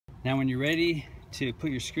Now when you're ready to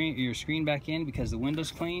put your screen back in because the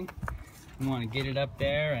window's clean, you want to get it up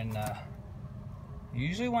there, and you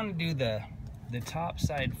usually want to do the top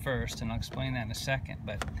side first, and I'll explain that in a second.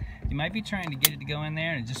 But you might be trying to get it to go in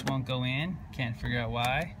there and it just won't go in. Can't figure out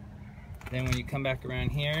why. Then when you come back around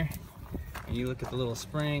here and you look at the little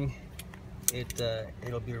spring,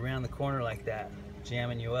 it'll be around the corner like that,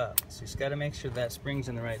 jamming you up. So you just got to make sure that spring's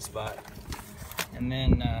in the right spot. And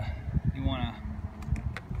then you want to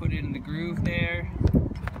put it in the groove there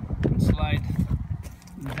and slide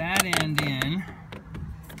that end in,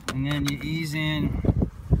 and then you ease in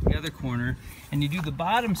the other corner, and you do the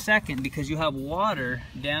bottom second because you have water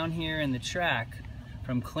down here in the track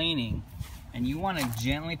from cleaning, and you want to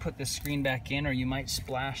gently put the screen back in or you might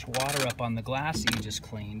splash water up on the glass that you just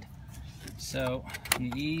cleaned. So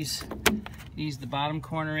you ease the bottom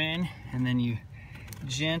corner in, and then you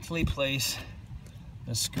gently place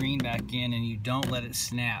the screen back in, and you don't let it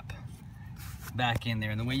snap back in there.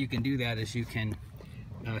 And the way you can do that is you can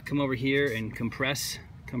come over here and compress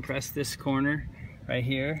this corner right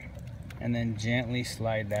here, and then gently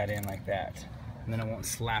slide that in like that, and then it won't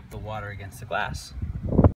slap the water against the glass.